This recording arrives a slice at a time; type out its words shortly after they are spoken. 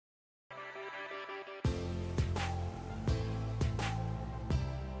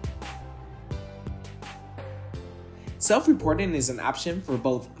Self-reporting is an option for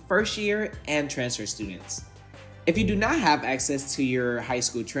both first-year and transfer students. If you do not have access to your high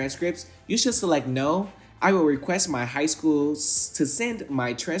school transcripts, you should select No. I will request my high school to send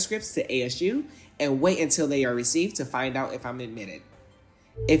my transcripts to ASU and wait until they are received to find out if I'm admitted.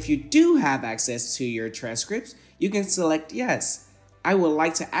 If you do have access to your transcripts, you can select Yes. I would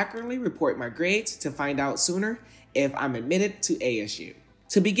like to accurately report my grades to find out sooner if I'm admitted to ASU.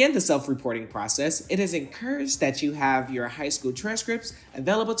 To begin the self-reporting process, it is encouraged that you have your high school transcripts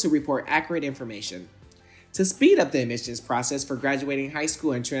available to report accurate information. To speed up the admissions process for graduating high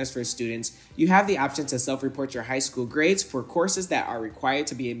school and transfer students, you have the option to self-report your high school grades for courses that are required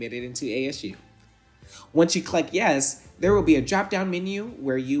to be admitted into ASU. Once you click Yes, there will be a drop-down menu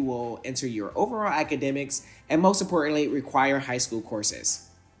where you will enter your overall academics and, most importantly, required high school courses.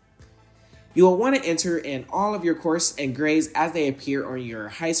 You will want to enter in all of your course and grades as they appear on your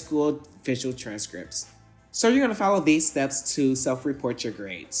high school official transcripts. So you're going to follow these steps to self-report your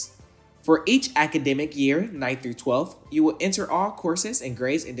grades. For each academic year, 9th through 12th, you will enter all courses and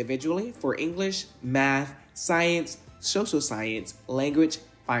grades individually for English, math, science, social science, language,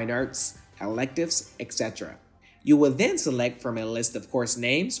 fine arts, electives, etc. You will then select from a list of course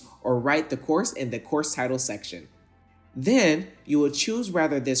names or write the course in the course title section. Then, you will choose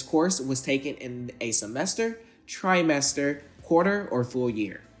whether this course was taken in a semester, trimester, quarter, or full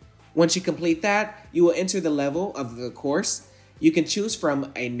year. Once you complete that, you will enter the level of the course. You can choose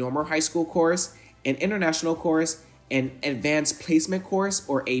from a normal high school course, an international course, an advanced placement course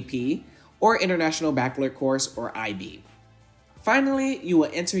or AP, or international baccalaureate course or IB. Finally, you will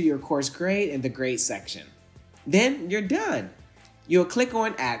enter your course grade in the grade section. Then you're done. You'll click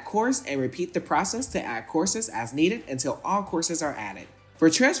on Add Course and repeat the process to add courses as needed until all courses are added. For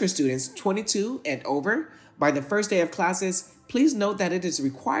transfer students 22 and over, by the first day of classes, please note that it is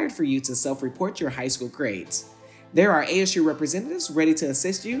required for you to self-report your high school grades. There are ASU representatives ready to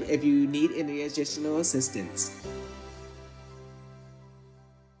assist you if you need any additional assistance.